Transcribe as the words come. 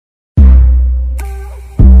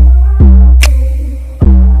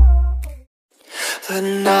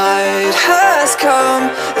has come,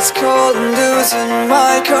 it's cold and losing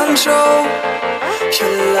my control.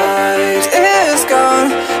 Your light is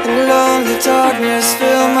gone, and lonely darkness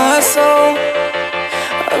fill my soul.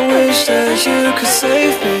 I wish that you could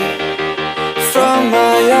save me from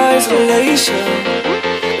my isolation.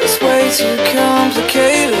 It's way too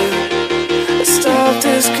complicated. Let's stop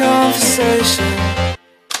this conversation.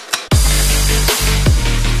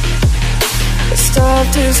 Let's stop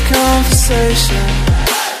this conversation.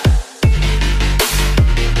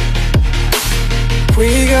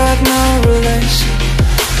 We got no relation.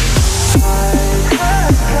 I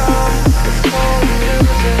have come, it's cold and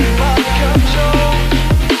losing my control.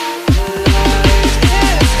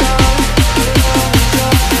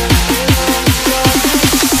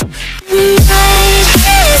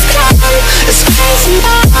 It's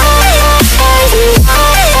crazy,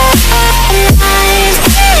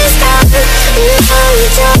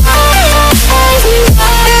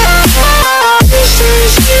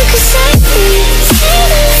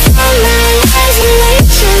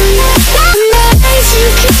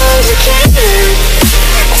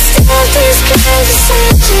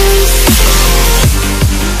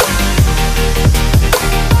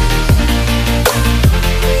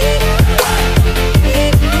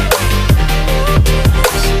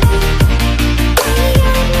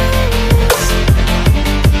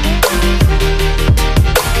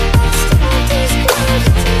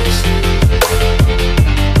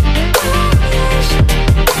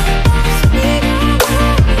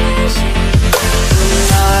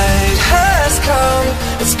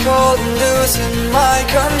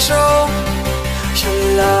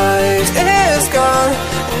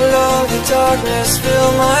 darkness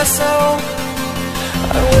fill my soul.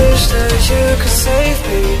 I wish that you could save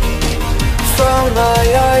me from my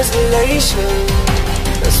isolation.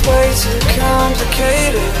 It's way too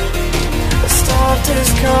complicated. Let's stop this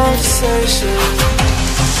conversation.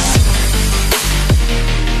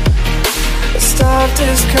 Let's stop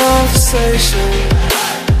this conversation.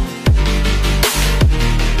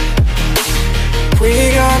 We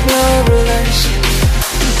got no relation.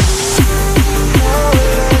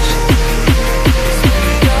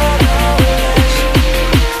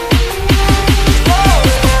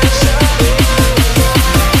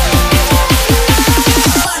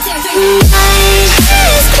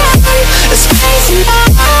 It's crazy.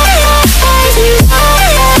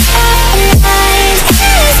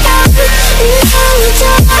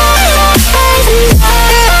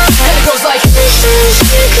 And it goes like, you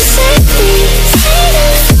could save me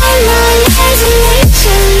from my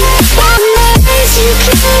isolation. One way too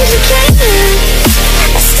complicated.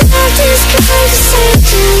 Let's start this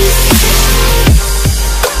conversation.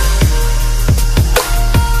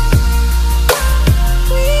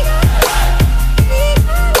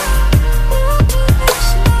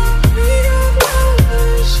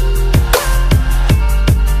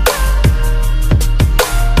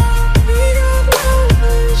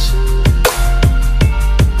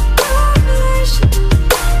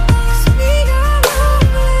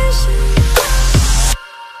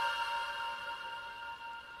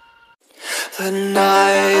 The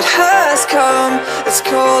night has come, it's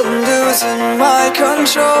cold and losing my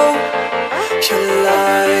control. Your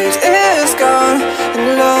light is gone, and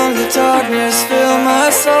lonely darkness fill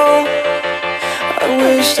my soul. I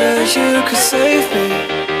wish that you could save me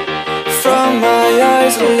from my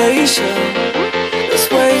isolation. It's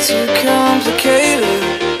way too complicated.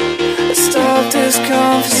 Let's stop this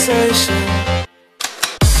conversation.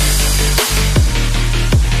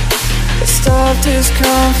 Let's stop this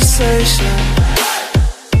conversation.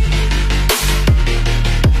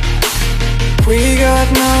 We got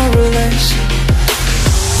no relation.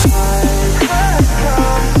 I have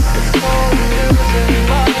come, it's cold and losing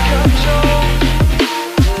my control.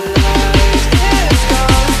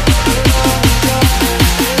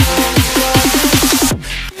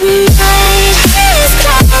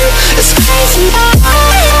 It's crazy.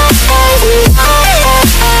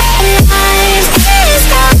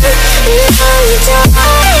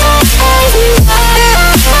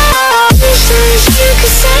 You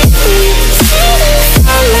could save me from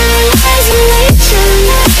my isolation.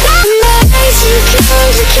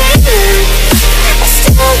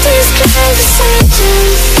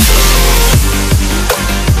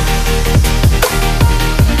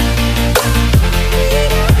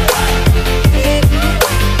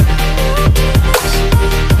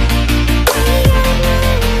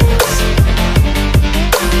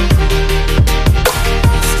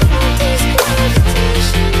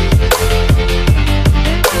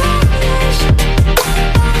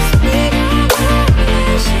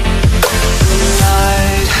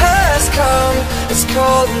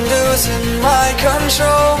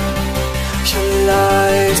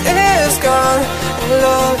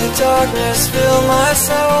 darkness fill my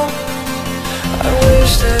soul. I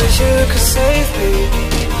wish that you could save me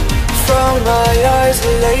from my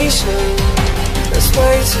isolation. It's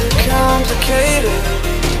way too complicated.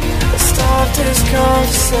 Let's stop this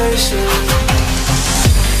conversation.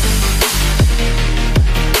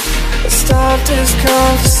 Let's stop this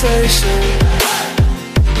conversation.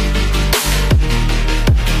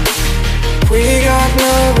 We got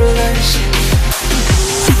no relation.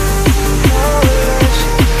 No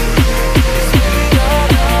relation. We got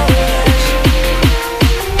no relation.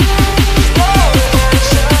 No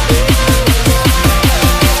relation.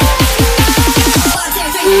 1,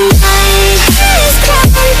 2, 3. Night is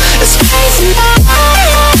coming, it's crazy.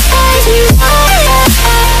 Night is coming,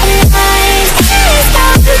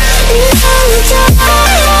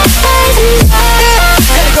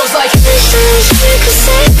 and it goes like this. You could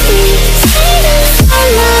save me. From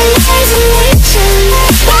my isolation,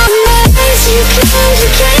 what makes you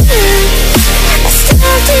complicated? Let's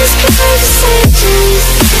start this conversation.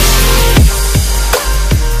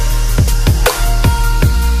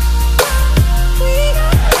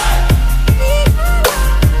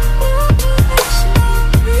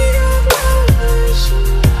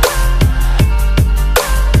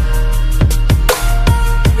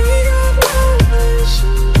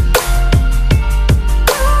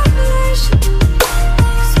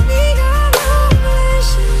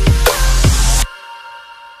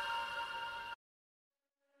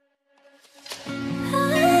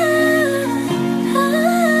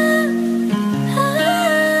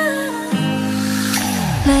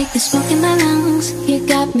 Like the smoke in my lungs, you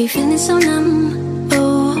got me feeling so numb.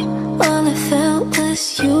 Oh, all I felt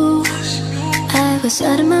was you. I was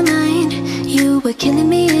out of my mind, you were killing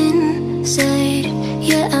me inside.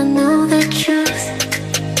 Yeah, I know the truth.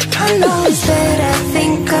 I know it's that I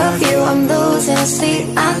think of you, I'm losing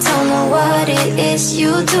sleep. I don't know what it is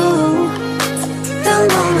you do. The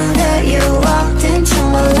moment that you walked into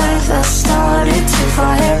my life, I started to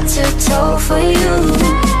fall head to toe for you.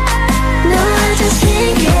 No, I just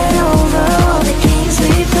can't get over all the games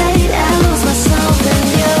we played. I lose myself in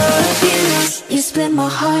your abuse. You split my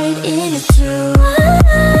heart in two.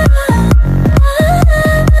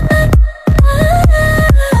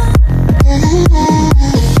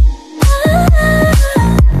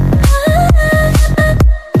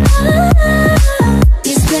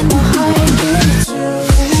 You split my heart in two.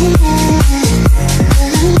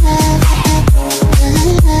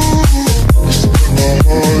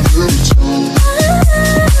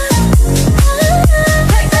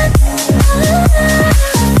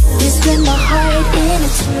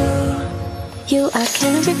 You I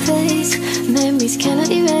cannot replace, memories cannot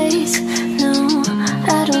erase. No,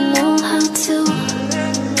 I don't know how to.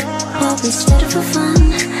 What we started for fun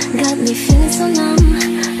got me feeling so numb.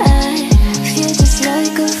 I feel just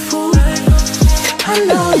like a fool. I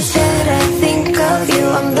know it's that I think of you,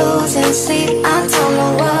 I'm losing sleep. I don't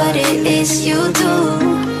know what it is you do.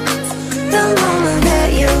 The moment that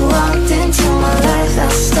you walked into my life, I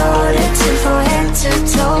started to fall head to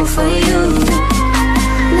toe for you.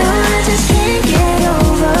 No, I just can't get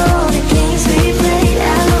over all the games we played. I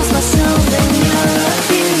lost myself in your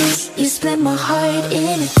abuse. You split my heart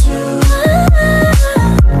in two.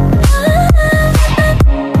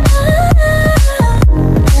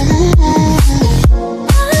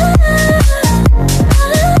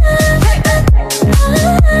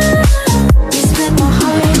 You split my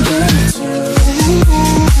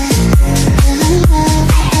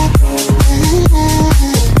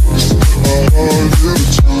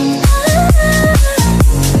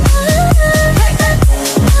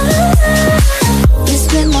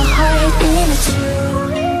heart in two.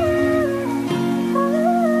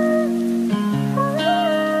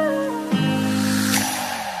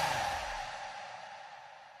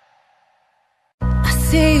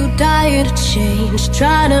 See you dying to change,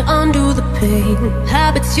 trying to undo the pain.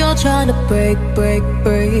 Habits you're trying to break, but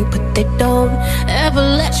they don't ever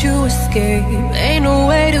let you escape. Ain't no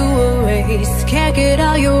way to erase, can't get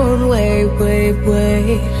out your own way.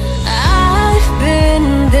 I've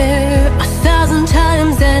been there 1,000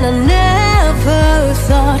 times and I never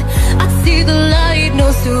thought I'd see the light.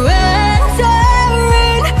 No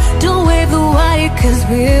surrendering, don't wave the white, 'cause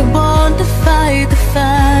we're born to fight the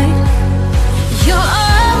fight. Your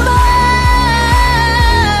armor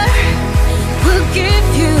will give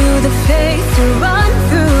you the faith to run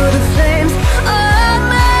through the flames.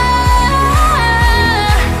 Armor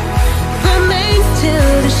remains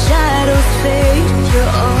till the shadows fade. Your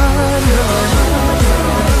armor.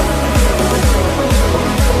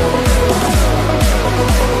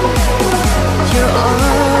 Your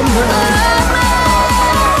armor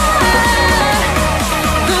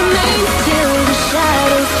remains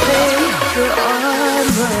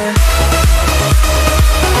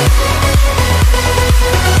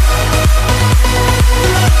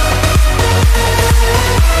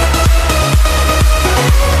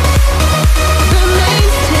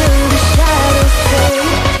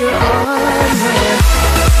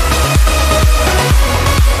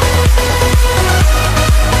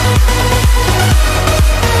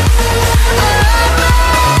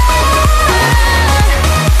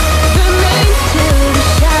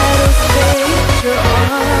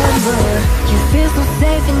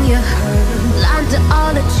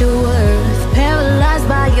Your worth, paralyzed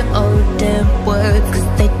by your own damn words, 'cause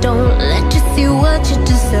they don't let you see what you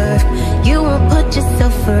deserve. You won't put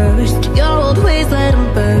yourself first.